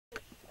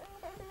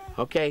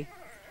Okay,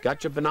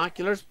 got your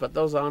binoculars? Put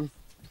those on.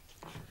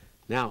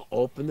 Now,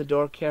 open the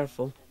door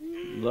careful.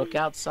 Look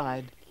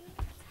outside.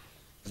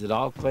 Is it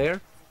all clear?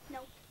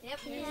 No. Yep.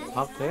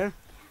 All clear?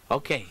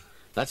 Okay,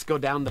 let's go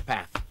down the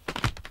path.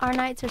 Our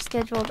nights are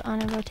scheduled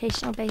on a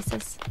rotational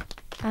basis.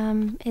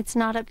 It's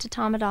not up to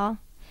Tom at all.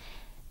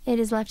 It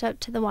is left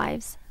up to the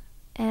wives.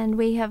 And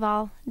we have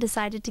all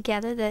decided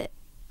together that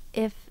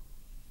if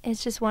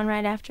it's just one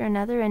right after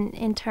another and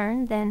in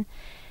turn, then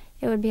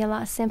it would be a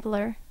lot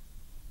simpler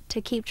to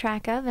keep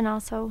track of and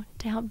also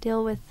to help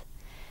deal with,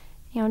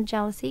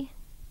 jealousy.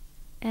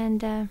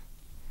 And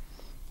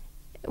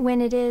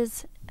when it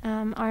is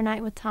our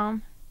night with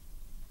Tom,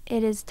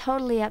 it is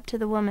totally up to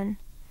the woman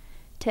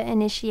to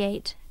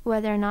initiate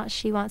whether or not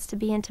she wants to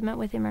be intimate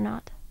with him or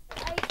not.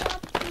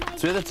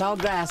 Through the tall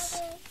grass.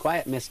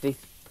 Quiet, Misty.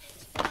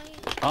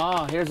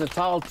 Oh, here's a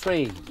tall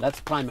tree. Let's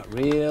climb it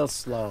real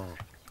slow.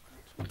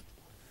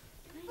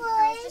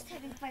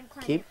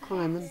 Keep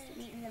climbing.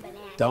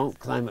 Don't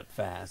climb it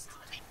fast.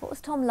 What was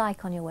Tom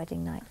like on your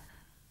wedding night?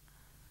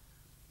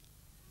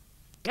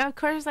 Of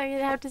course, I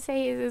have to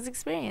say he was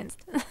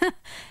experienced.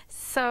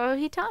 So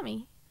he taught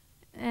me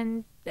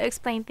and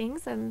explained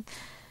things. And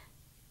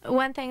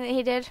one thing that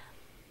he did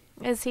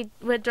is he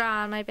would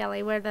draw on my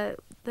belly where the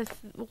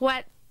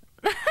what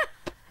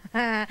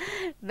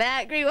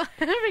that green one.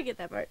 Forget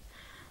that part.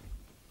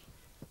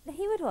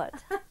 He would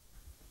what?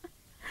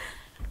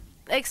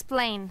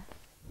 Explain.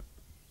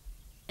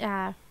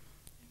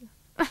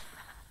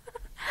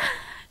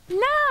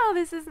 No,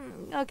 this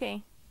isn't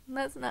okay.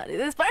 Let's not do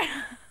this part.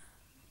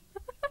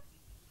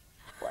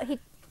 What, he'd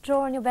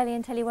draw on your belly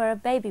and tell you where a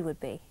baby would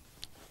be?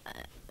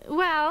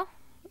 Well,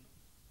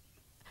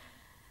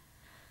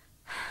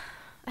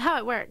 how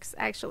it works,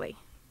 actually.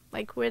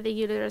 Like where the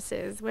uterus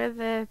is, where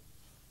the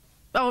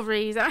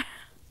ovaries are.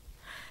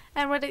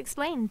 And would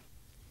explain,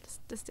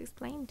 just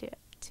explain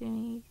to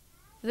me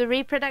the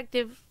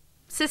reproductive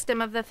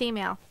system of the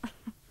female.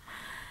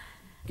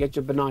 Get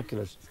your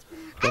binoculars.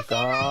 Look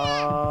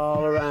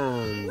all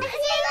around.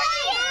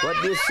 What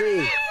do you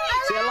see?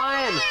 See a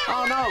lion?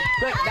 Oh no,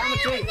 quick, down the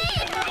tree.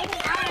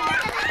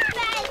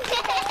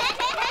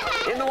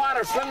 In the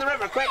water, swim the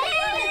river, quick.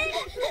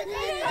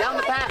 Down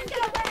the path.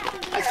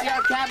 I see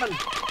our cabin.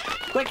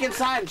 Quick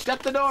inside,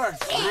 shut the door.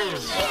 Hooray!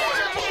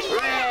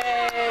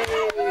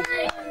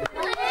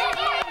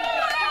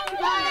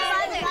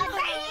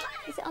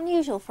 Is it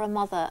unusual for a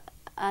mother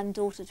and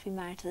daughter to be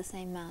married to the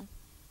same man?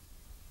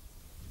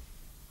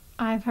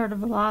 I've heard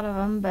of a lot of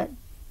them, but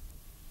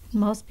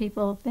most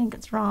people think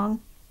it's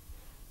wrong.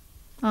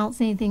 I don't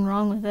see anything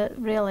wrong with it,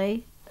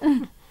 really.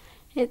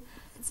 It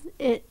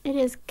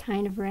is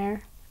kind of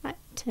rare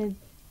to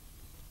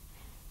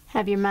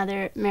have your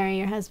mother marry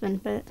your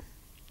husband, but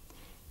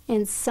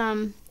in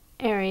some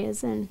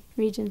areas and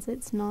regions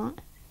it's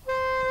not.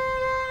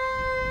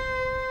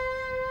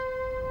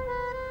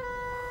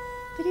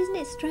 But isn't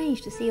it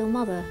strange to see your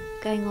mother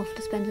going off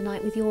to spend a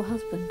night with your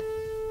husband?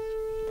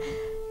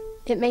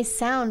 It may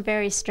sound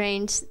very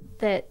strange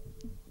to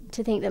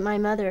think that my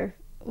mother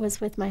was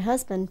with my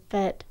husband,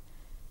 but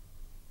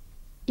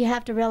you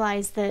have to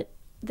realize that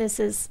this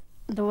is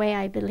the way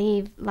I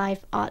believe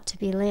life ought to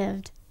be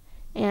lived.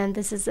 And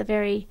this is a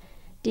very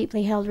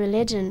deeply held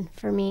religion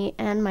for me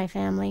and my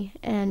family.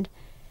 And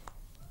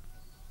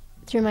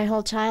through my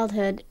whole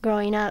childhood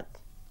growing up,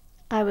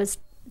 I was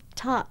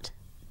taught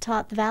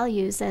the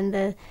values and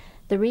the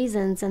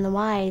reasons and the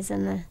whys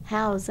and the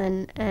hows.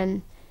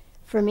 And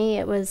for me,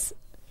 it was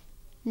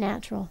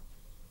natural.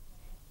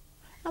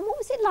 And what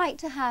was it like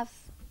to have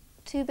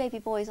two baby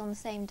boys on the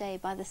same day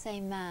by the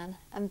same man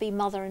and be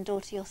mother and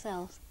daughter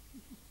yourselves?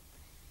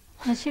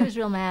 And she was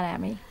real mad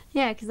at me.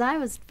 Yeah, because I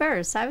was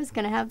first. I was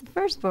going to have the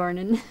firstborn,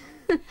 and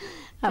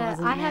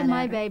I had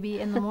my baby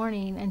in the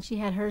morning, and she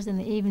had hers in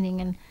the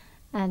evening,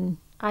 and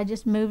I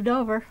just moved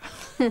over.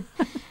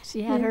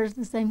 She had hers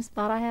in the same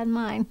spot I had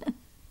mine.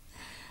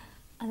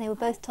 And they were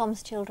both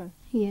Tom's children?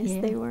 Yes,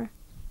 they were.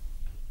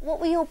 What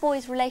were your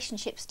boys'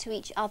 relationships to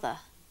each other?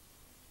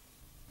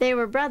 They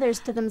were brothers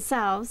to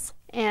themselves,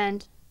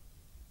 and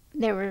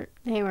they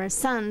were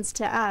sons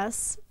to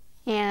us,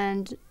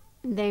 and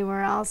they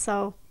were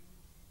also,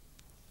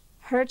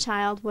 her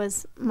child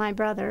was my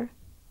brother,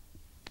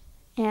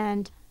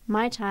 and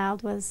my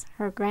child was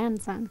her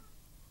grandson.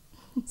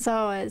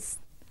 So I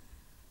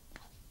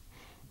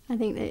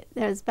think that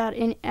there's about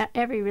in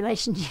every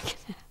relation you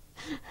can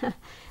have.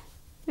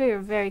 We were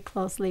very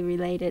closely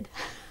related.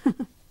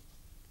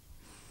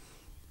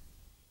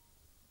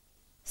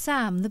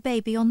 Sam, the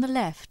baby on the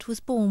left, was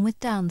born with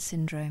Down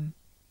syndrome.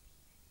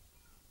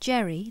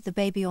 Jerry, the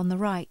baby on the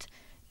right,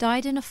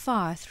 died in a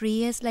fire 3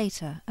 years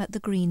later at the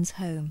Greens'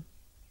 home.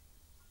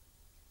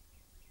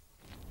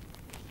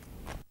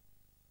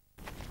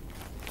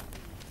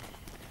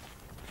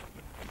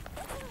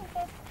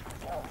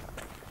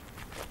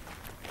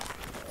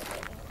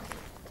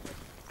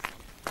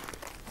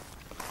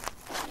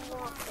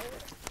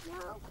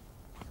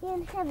 He's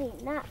in heaven,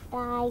 not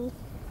died.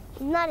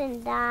 He's not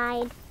in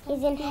died.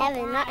 He's in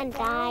heaven, not in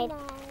died.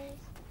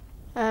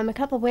 A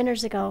couple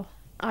winters ago,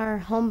 our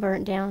home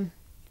burnt down,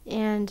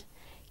 And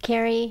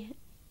Carrie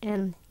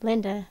and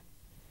Linda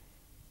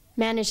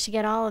managed to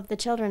get all of the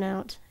children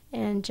out,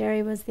 and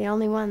Jerry was the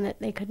only one that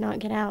they could not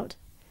get out.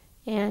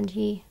 And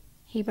he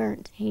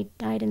burnt. He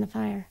died in the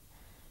fire.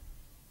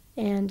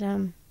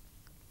 And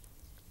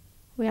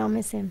we all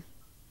miss him.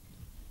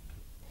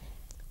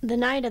 The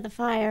night of the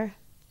fire,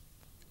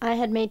 I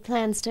had made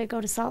plans to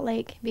go to Salt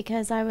Lake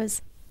because I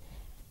was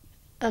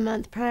a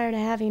month prior to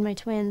having my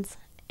twins,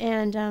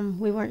 and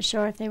we weren't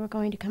sure if they were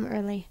going to come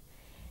early.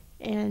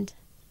 And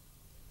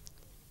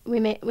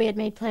we had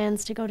made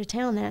plans to go to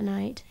town that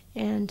night,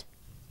 and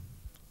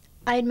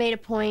I had made a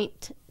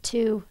point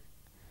to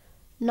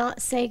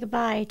not say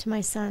goodbye to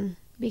my son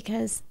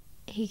because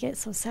he gets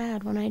so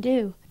sad when I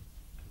do.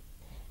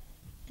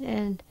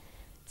 And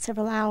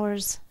several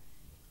hours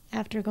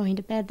after going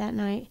to bed that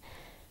night,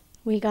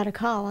 we got a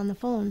call on the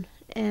phone,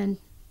 and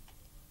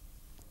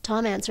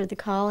Tom answered the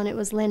call, and it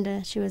was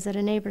Linda. She was at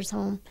a neighbor's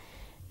home,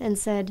 and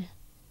said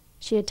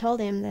she had told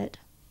him that,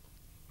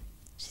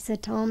 she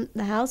said, "Tom,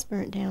 the house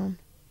burnt down,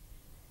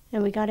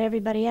 and we got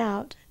everybody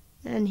out."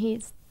 And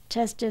his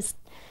chest just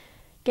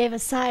gave a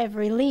sigh of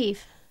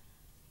relief.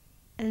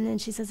 And then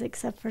she says,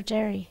 "Except for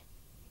Jerry,"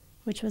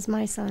 which was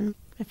my son,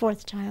 my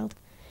fourth child.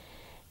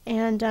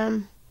 And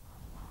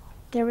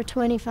there were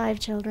 25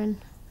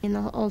 children in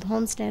the old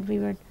homestead we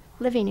were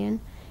living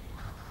in.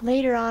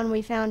 Later on,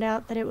 we found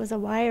out that it was a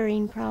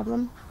wiring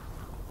problem.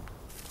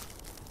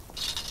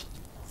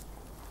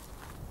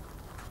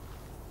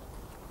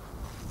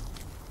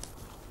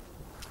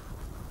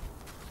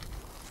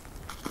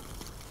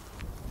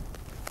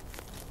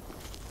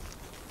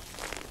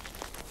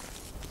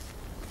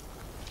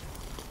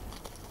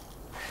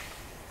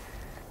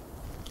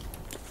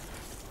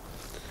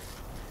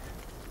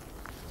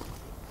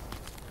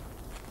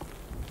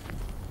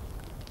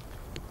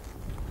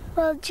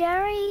 Well,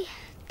 Jerry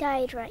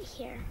died right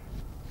here,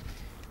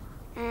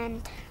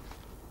 and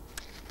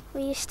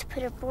we used to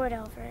put a board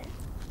over it.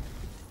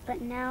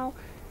 But now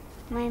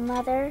my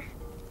mother,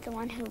 the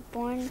one who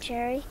born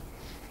Jerry,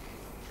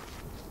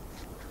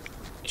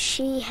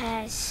 she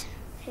has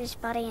his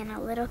body in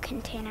a little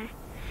container,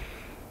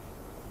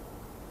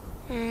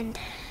 and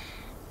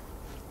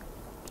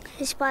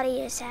his body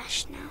is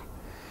ash now.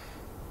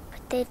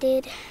 But they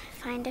did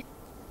find a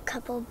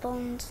couple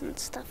bones and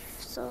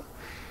stuff, so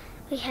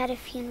we had a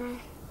funeral,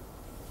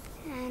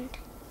 and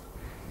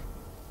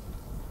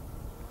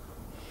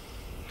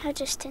I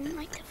just didn't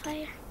like the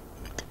fire.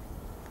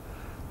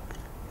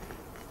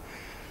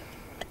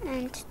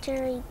 And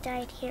Jerry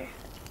died here.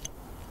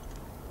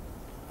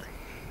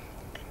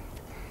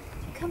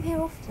 You come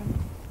here often?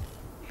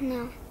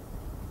 No,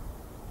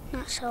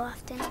 not so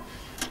often.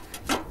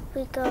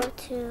 We go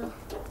to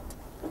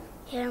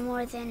here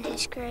more than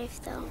his grave,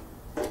 though.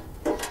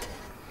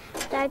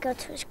 But I go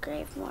to his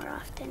grave more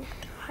often.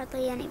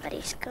 Hardly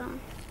anybody's gone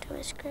to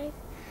his grave.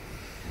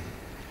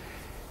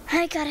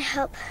 I gotta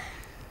help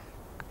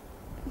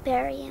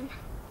bury him.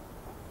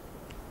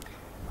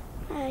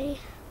 I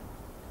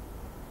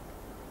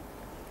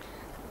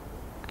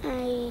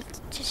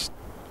just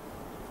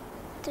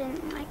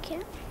didn't like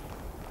it.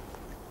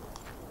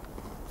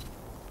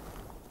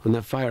 When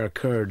that fire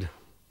occurred,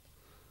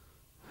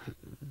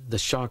 the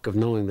shock of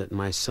knowing that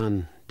my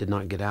son did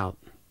not get out,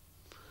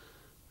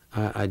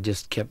 I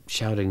just kept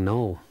shouting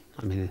no.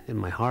 I mean, in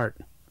my heart.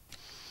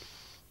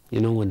 You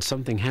know, when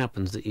something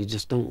happens that you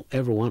just don't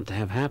ever want to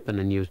have happen,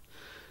 and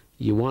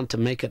you want to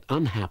make it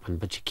unhappen,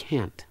 but you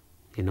can't,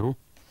 you know?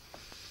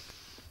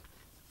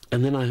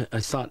 And then I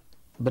thought,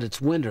 but it's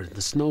winter,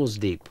 the snow's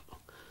deep,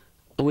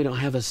 and we don't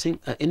have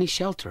any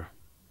shelter.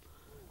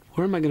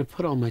 Where am I going to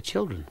put all my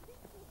children?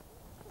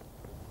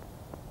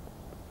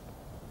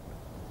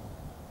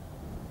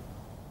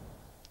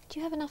 Do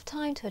you have enough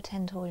time to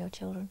attend to all your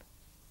children?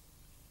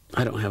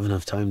 I don't have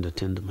enough time to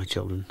attend to my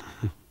children.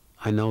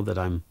 I know that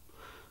I'm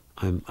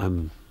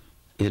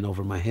in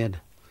over my head,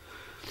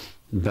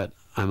 but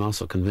I'm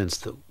also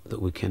convinced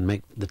that we can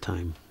make the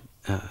time.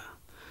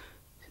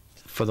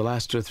 For the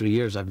last 2 or 3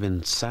 years, I've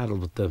been saddled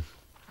with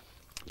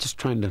just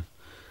trying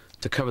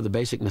to cover the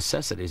basic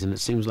necessities, and it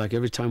seems like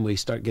every time we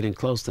start getting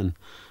close, then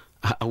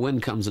a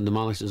wind comes and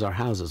demolishes our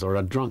houses, or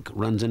a drunk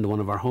runs into one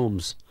of our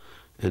homes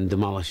and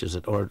demolishes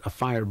it, or a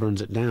fire burns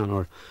it down,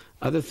 or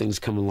other things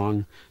come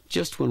along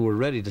just when we're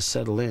ready to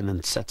settle in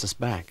and sets us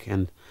back.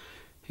 And,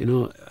 you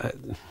know,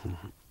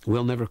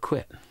 we'll never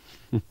quit.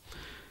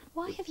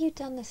 Why have you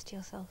done this to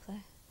yourself, though?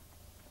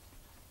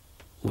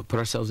 We'll put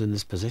ourselves in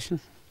this position.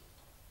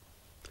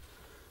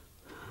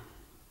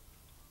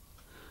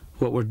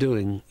 What we're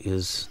doing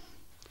is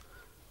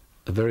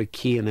a very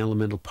key and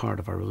elemental part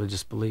of our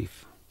religious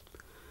belief.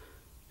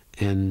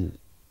 And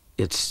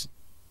it's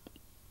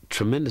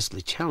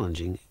tremendously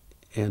challenging,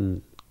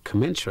 and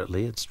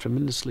commensurately, it's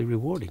tremendously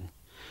rewarding.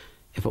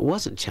 If it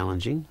wasn't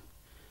challenging,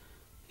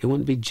 it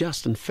wouldn't be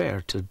just and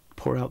fair to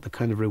pour out the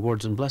kind of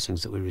rewards and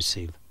blessings that we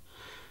receive.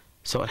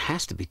 So it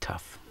has to be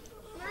tough.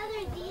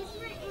 Mother, these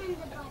were in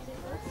the Bible.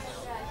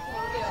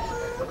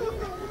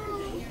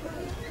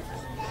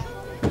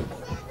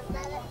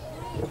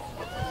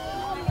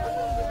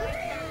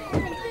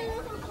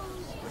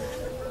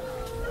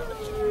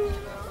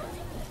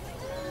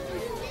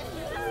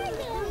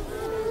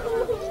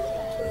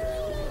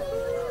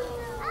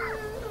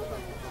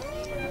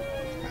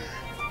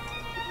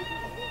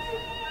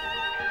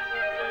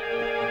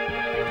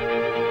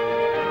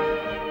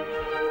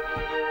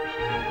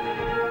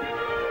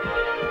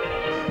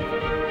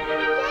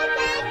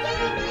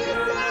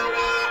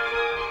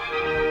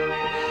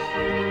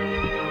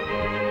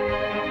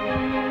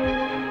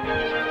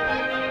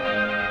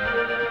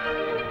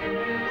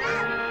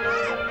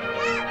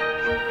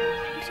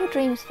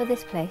 dreams for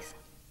this place?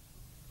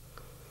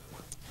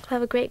 We'll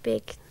have a great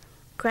big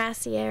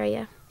grassy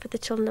area for the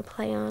children to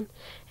play on,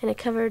 and a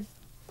covered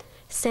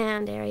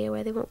sand area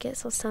where they won't get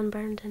so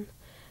sunburned, and